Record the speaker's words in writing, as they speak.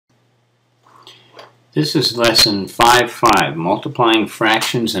This is lesson 5.5, multiplying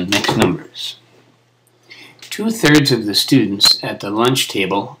fractions and mixed numbers. 2/3 of the students at the lunch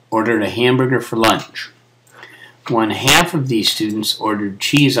table ordered a hamburger for lunch. 1/2 of these students ordered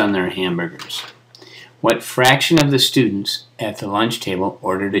cheese on their hamburgers. What fraction of the students at the lunch table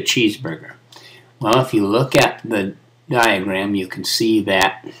ordered a cheeseburger? Well, if you look at the diagram, you can see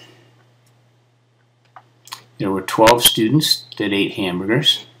that there were 12 students that ate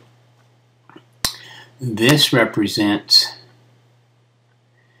hamburgers. This represents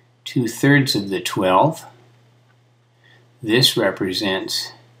 2/3 of the 12. This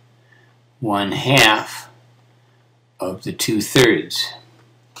represents 1/2 of the 2/3.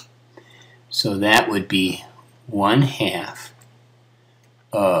 So that would be 1/2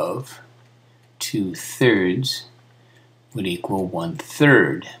 of 2/3 would equal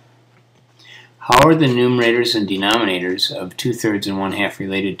 1/3. How are the numerators and denominators of 2/3 and 1/2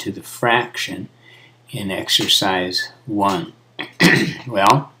 related to the fraction in exercise 1?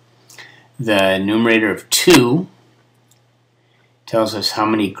 Well, the numerator of 2 tells us how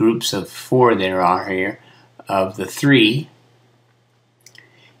many groups of 4 there are here of the 3,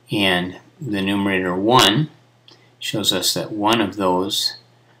 and the numerator 1 shows us that one of those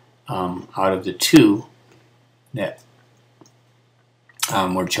out of the 2 that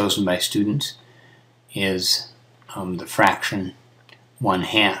were chosen by students is the fraction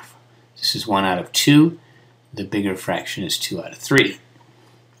 1/2. This is 1 out of 2. The bigger fraction is 2 out of 3.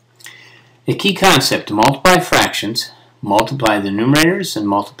 The key concept: to multiply fractions, multiply the numerators and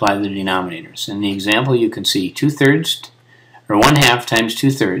multiply the denominators. In the example, you can see 2/3 or 1/2 times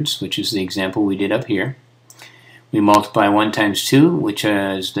 2/3, which is the example we did up here. We multiply 1 times 2, which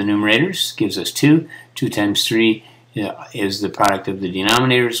is the numerators, gives us 2. 2 times 3 is the product of the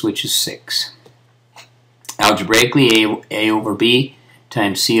denominators, which is 6. Algebraically, a over b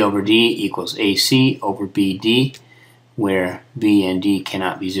times c over d equals ac over bd, where b and d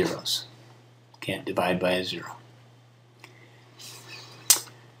cannot be zeros. Can't divide by a 0.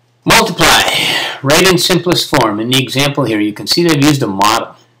 Multiply. Write in simplest form. In the example here, you can see they've used a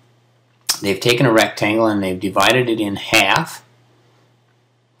model. They've taken a rectangle and they've divided it in half.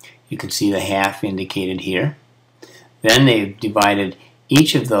 You can see the half indicated here. Then they've divided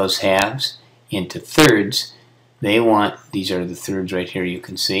each of those halves into thirds. They want, these are the thirds right here you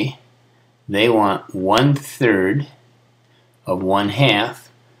can see, they want 1/3 of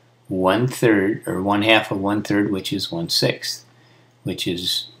 1/2, 1/3, or 1/2 of 1/3, which is 1/6, which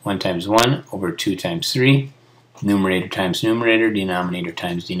is 1 times 1 over 2 times 3, numerator times numerator, denominator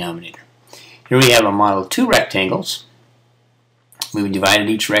times denominator. Here we have a model of 2 rectangles. We've divided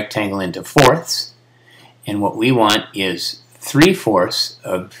each rectangle into fourths, and what we want is 3/4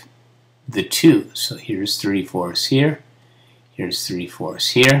 of the 2. So here's 3/4 here, here's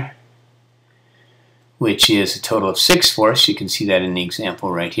 3/4 here, which is a total of 6/4. You can see that in the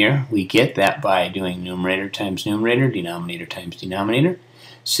example right here. We get that by doing numerator times numerator, denominator times denominator.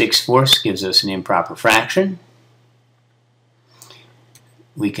 6/4 gives us an improper fraction.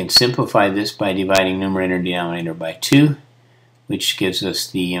 We can simplify this by dividing numerator and denominator by 2, which gives us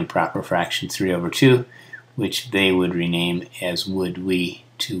the improper fraction 3 over 2, which they would rename as would we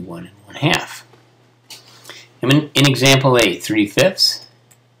to 1 1/2. In example A, 3/5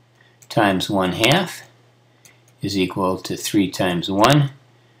 times 1/2 is equal to 3 times 1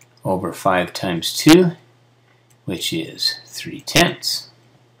 over 5 times 2, which is 3/10.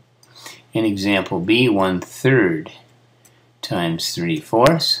 In example B, 1/3 times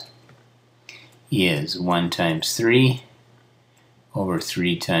 3/4 is 1 times 3 over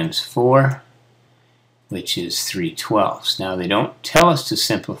 3 times 4, which is 3/12. Now, they don't tell us to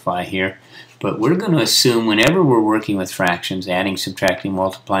simplify here, but we're going to assume whenever we're working with fractions, adding, subtracting,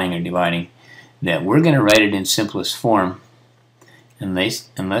 multiplying, or dividing, that we're going to write it in simplest form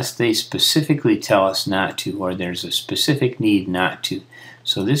unless they specifically tell us not to, or there's a specific need not to.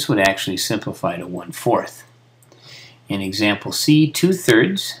 So this would actually simplify to 1/4. In example C,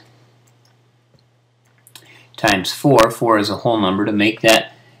 2/3 times 4. 4 is a whole number. To make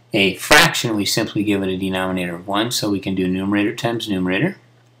that a fraction, we simply give it a denominator of 1, so we can do numerator times numerator.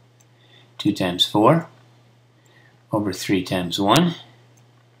 2 times 4 over 3 times 1,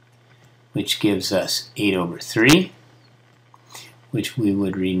 which gives us 8 over 3, which we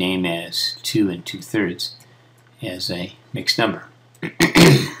would rename as 2 and 2/3 as a mixed number.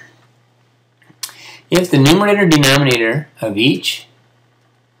 If the numerator and denominator of either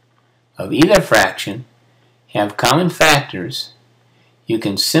fraction have common factors, you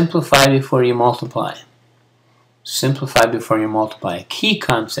can simplify before you multiply. Simplify before you multiply. A key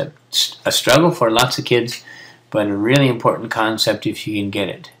concept, a struggle for lots of kids, but a really important concept if you can get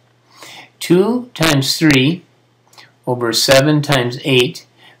it. 2 times 3 over 7 times 8,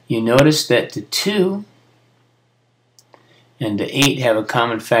 you notice that the 2 and the 8 have a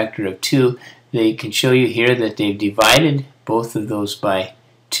common factor of 2. They can show you here that they've divided both of those by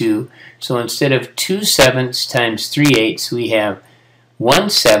 2. So instead of 2/7 times 3/8, we have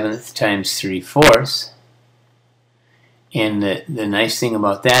 1/7 times 3/4. And the nice thing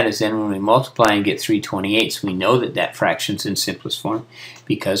about that is then when we multiply and get 3/28, we know that that fraction's in simplest form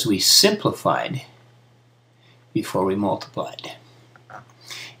because we simplified before we multiplied.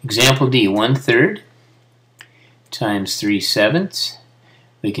 Example D, 1/3 times 3/7.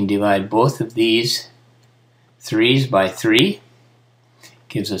 We can divide both of these 3's by 3.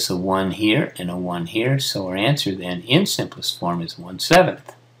 Gives us a 1 here and a 1 here. So our answer then in simplest form is 1/7.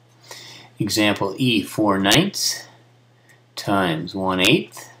 Example E, 4/9 times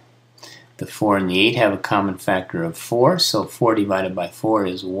 1/8. The 4 and the 8 have a common factor of 4. So 4 divided by 4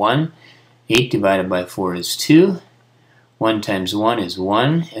 is 1. 8 divided by 4 is 2. 1 times 1 is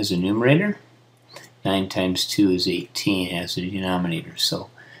 1 as a numerator. 9 times 2 is 18 as a denominator. So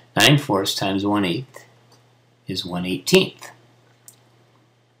 9/4 times 1/8 is 1/18.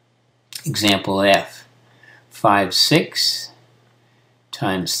 Example F, 5/6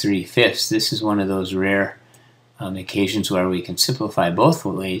 times 3/5. This is one of those rare occasions where we can simplify both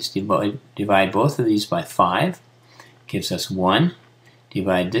ways. Divide both of these by 5. Gives us 1.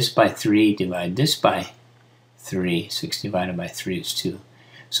 Divide this by 3. Divide this by 3. 6 divided by 3 is 2.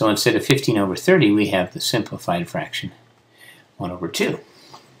 So instead of 15 over 30, we have the simplified fraction 1 over 2.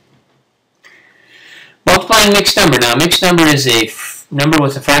 Multiplying mixed number. Now, mixed number is a number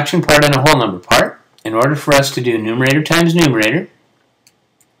with a fraction part and a whole number part. In order for us to do numerator times numerator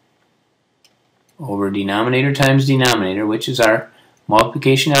over denominator times denominator, which is our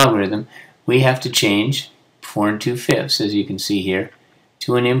multiplication algorithm, we have to change 4 2/5, as you can see here,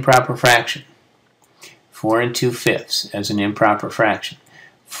 to an improper fraction. 4 2/5 as an improper fraction.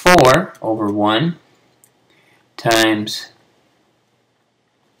 4 over 1 times,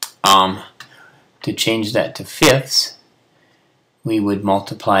 to change that to fifths, we would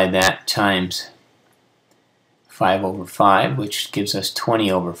multiply that times 5 over 5, which gives us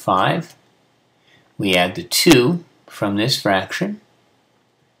 20 over 5. We add the 2 from this fraction,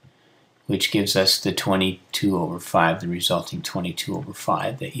 which gives us the 22 over 5, the resulting 22 over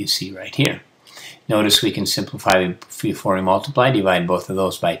 5 that you see right here. Notice we can simplify before we multiply, divide both of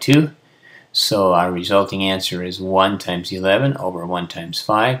those by 2. So our resulting answer is 1 times 11 over 1 times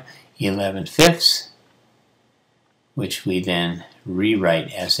 5, 11/5, which we then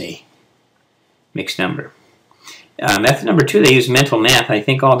rewrite as a mixed number. Method number 2, they use mental math. I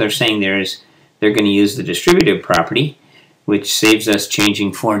think all they're saying there is they're going to use the distributive property, which saves us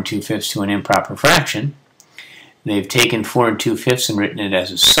changing 4 2/5 to an improper fraction. They've taken 4 2/5 and written it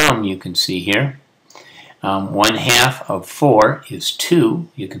as a sum, you can see here. 1/2 of 4 is 2.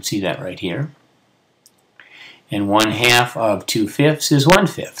 You can see that right here. And 1/2 of 2/5 is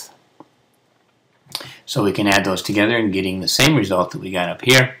 1/5. So we can add those together and getting the same result that we got up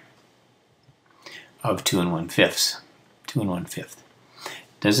here of 2 1/5. 2 1/5.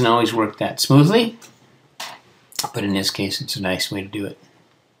 Doesn't always work that smoothly, but in this case it's a nice way to do it.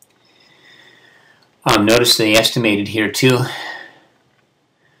 Notice they estimated here too.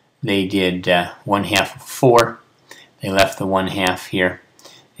 They did 1/2 of 4. They left the 1/2 here.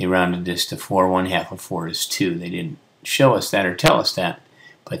 They rounded this to 4. 1/2 of 4 is 2. They didn't show us that or tell us that,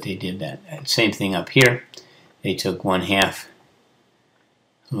 but they did that. Same thing up here. They took 1/2,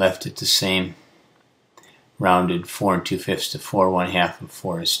 left it the same, rounded 4 2/5 to 4. 1/2 of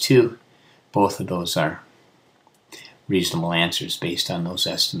 4 is 2. Both of those are reasonable answers based on those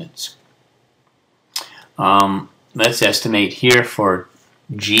estimates. Let's estimate here for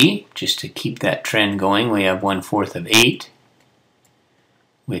G, just to keep that trend going. We have 1/4 of 8,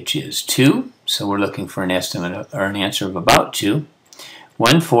 which is 2. So we're looking for an estimate or an answer of about 2.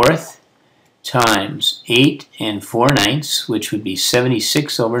 1/4 times 8 4/9, which would be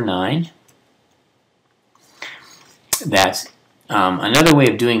 76 over 9. That's another way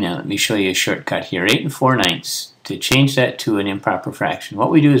of doing that. Let me show you a shortcut here. 8 4/9. To change that to an improper fraction, what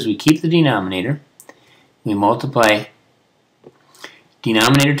we do is we keep the denominator. We multiply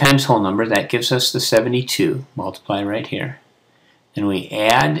denominator times whole number. That gives us the 72. Multiply right here. Then we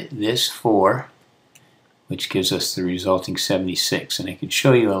add this 4, which gives us the resulting 76. And I could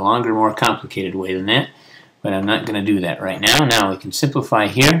show you a longer, more complicated way than that, but I'm not going to do that right now. Now we can simplify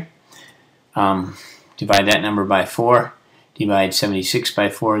here. Divide that number by 4. Divide 76 by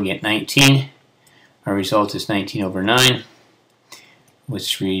 4 and get 19. Our result is 19 over 9,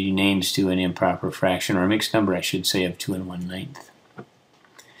 which renames to an improper fraction, or a mixed number, I should say, of 2 1/9.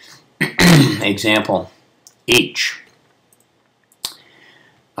 example H.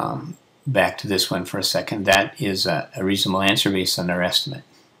 Back to this one for a second. That is a reasonable answer based on our estimate.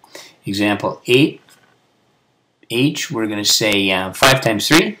 Example 8. H, we're going to say 5 times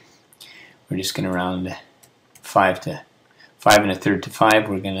 3. We're just going to round 5 to 5 1/3 to 5.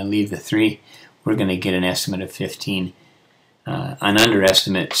 We're going to leave the 3. We're going to get an estimate of 15. An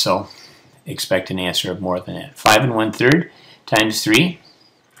underestimate, so expect an answer of more than that. 5 1/3 times 3.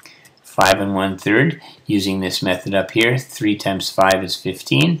 5 1/3. Using this method up here, 3 times 5 is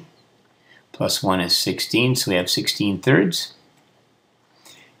 15. Plus 1 is 16, so we have 16/3.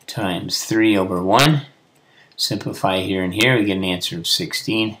 Times 3 over 1. Simplify here and here, we get an answer of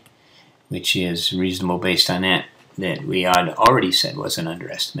 16, which is reasonable based on that we had already said was an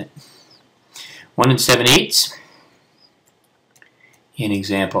underestimate. 1 7/8 in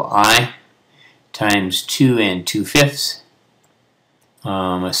example I times 2 2/5.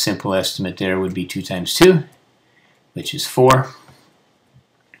 A simple estimate there would be 2 times 2, which is 4.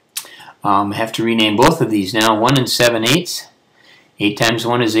 I have to rename both of these now. 1 7/8. 8 times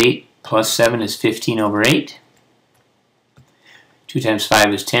 1 is 8, plus 7 is 15 over 8. 2 times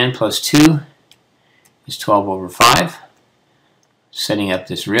 5 is 10, plus 2 is 12 over 5. Setting up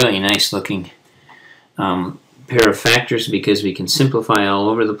this really nice looking pair of factors because we can simplify all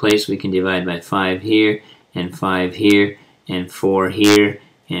over the place. We can divide by 5 here, and 5 here, and 4 here,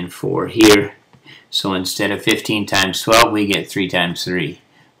 and 4 here. So instead of 15 times 12, we get 3 times 3,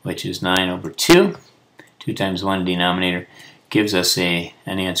 which is 9 over 2. 2 times 1 denominator gives us an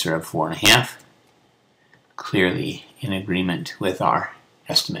answer of 4.5. Clearly in agreement with our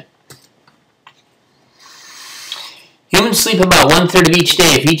estimate. Humans sleep about 1/3 of each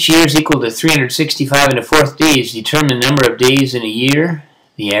day. If each year is equal to 365 1/4 days, determine the number of days in a year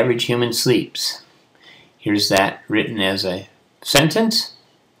the average human sleeps. Here's that written as a sentence.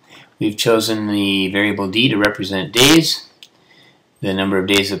 We've chosen the variable d to represent days. The number of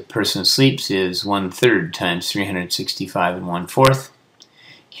days a person sleeps is 1/3 times 365 1/4.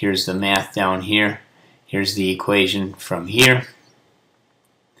 Here's the math down here. Here's the equation from here.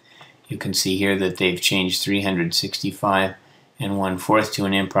 You can see here that they've changed 365 1/4 to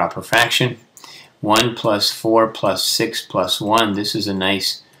an improper fraction. 1 plus 4 plus 6 plus 1. This is a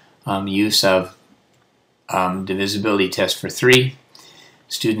nice use of divisibility test for 3.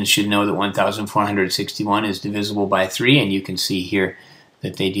 Students should know that 1,461 is divisible by 3, and you can see here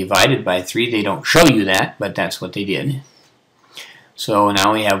that they divided by 3. They don't show you that, but that's what they did. So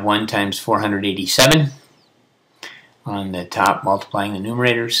now we have 1 times 487 on the top, multiplying the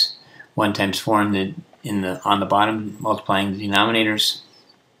numerators. 1 times 4 on the bottom, multiplying the denominators.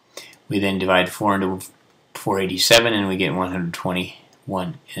 We then divide 4 into 487, and we get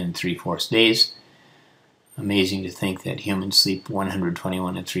 121 3/4 days. Amazing to think that humans sleep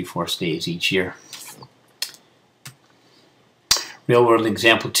 121 3/4 days each year. Real world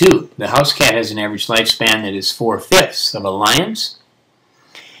example 2. The house cat has an average lifespan that is 4/5 of a lion's.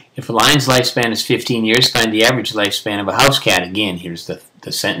 If a lion's lifespan is 15 years, find the average lifespan of a house cat. Again, here's the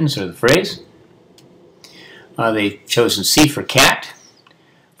sentence or the phrase. They've chosen C for cat.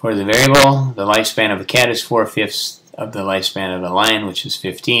 For the variable, the lifespan of a cat is 4/5 of the lifespan of a lion, which is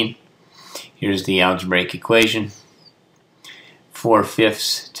 15. Here's the algebraic equation.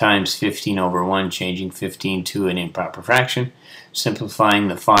 4/5 times 15 over 1, changing 15 to an improper fraction. Simplifying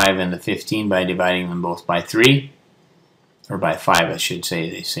the 5 and the 15 by dividing them both by 3. Or by 5, I should say.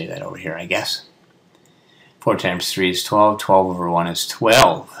 They say that over here, I guess. 4 times 3 is 12. 12 over 1 is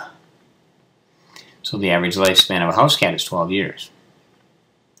 12. So the average lifespan of a house cat is 12 years.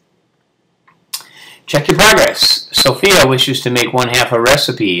 Check your progress. Sophia wishes to make 1/2 a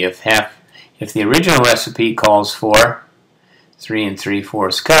recipe. If the original recipe calls for 3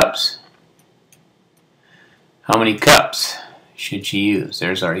 3/4 cups, how many cups should she use?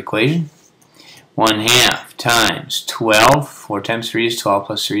 There's our equation. 1/2 times 12. 4 times 3 is 12,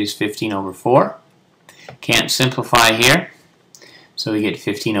 plus 3 is 15 over 4. Can't simplify here, so we get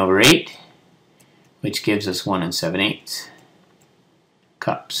 15 over 8, which gives us 1 7/8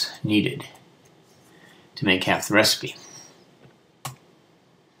 cups needed to make half the recipe.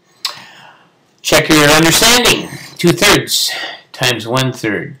 Check your understanding. 2/3 times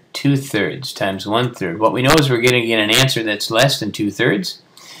 1/3. 2/3 times 1/3. What we know is we're going to get an answer that's less than 2/3.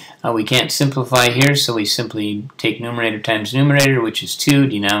 We can't simplify here, so we simply take numerator times numerator, which is 2,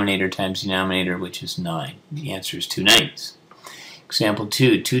 denominator times denominator, which is 9. The answer is 2/9. Example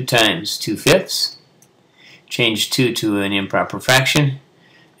 2, 2 times 2/5. Change 2 to an improper fraction.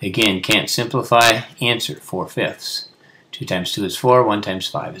 Again, can't simplify. Answer 4/5. 2 times 2 is 4, 1 times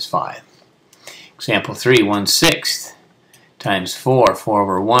 5 is 5. Example 3, 1/6 times 4, 4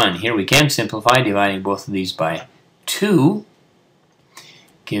 over 1. Here we can simplify, dividing both of these by 2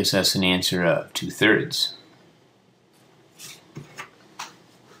 gives us an answer of 2/3.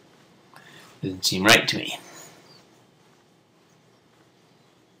 Doesn't seem right to me.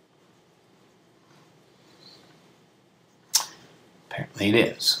 Apparently it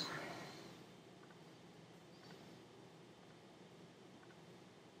is.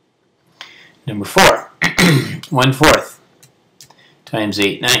 Number 4, 1/4 times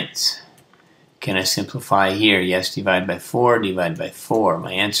 8/9. Can I simplify here? Yes, divide by 4, divide by 4.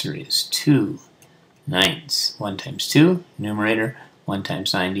 My answer is 2/9. 1 times 2, numerator, 1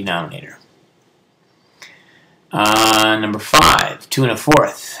 times 9, denominator. Number 5, 2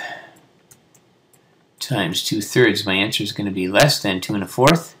 1/4 times 2/3. My answer is going to be less than 2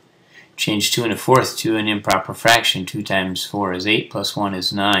 1/4. Change 2 1/4 to an improper fraction. 2 times 4 is 8, plus 1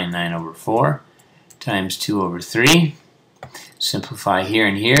 is 9. 9 over 4 times 2 over 3. Simplify here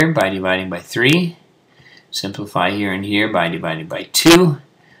and here by dividing by 3. Simplify here and here by dividing by 2.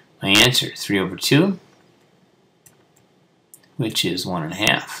 My answer, 3 over 2, which is 1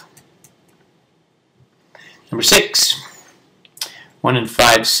 1/2. Number 6, 1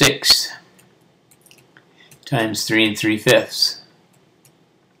 5/6 times 3 3/5.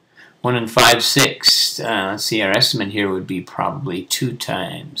 1 5/6. Let's see, our estimate here would be probably 2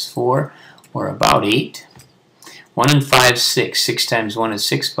 times 4, or about 8. 1 5/6. 6 times 1 is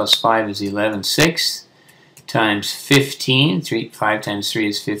 6, plus 5 is 11/6, times 15. 5 times 3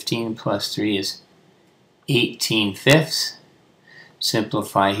 is 15, plus 3 is 18/5.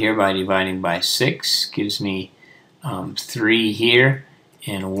 Simplify here by dividing by 6. Gives me 3 here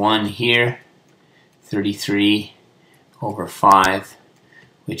and 1 here. 33 over 5,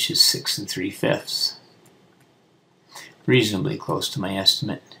 which is 6 3/5. Reasonably close to my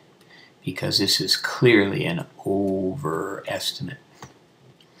estimate, because this is clearly an overestimate.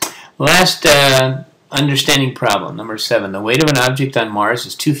 Last understanding problem, number 7. The weight of an object on Mars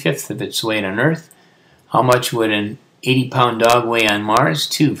is 2/5 of its weight on Earth. How much would an 80-pound dog weigh on Mars?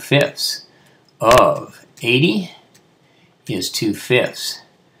 2/5 of 80 is 2/5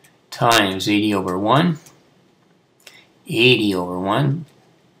 times 80 over 1. 80 over 1.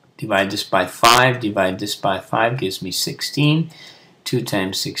 Divide this by 5. Divide this by 5 gives me 16. 2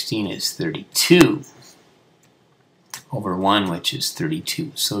 times 16 is 32 over 1, which is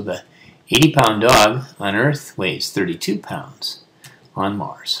 32. So the 80-pound dog on Earth weighs 32 pounds on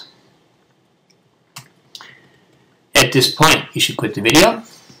Mars. At this point, you should quit the video,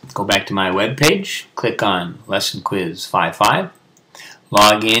 go back to my web page, click on Lesson Quiz 5.5,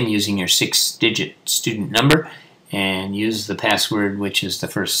 log in using your 6-digit student number, and use the password, which is the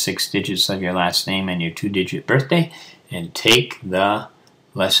first 6 digits of your last name and your 2-digit birthday, and take the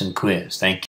lesson quiz. Thank you.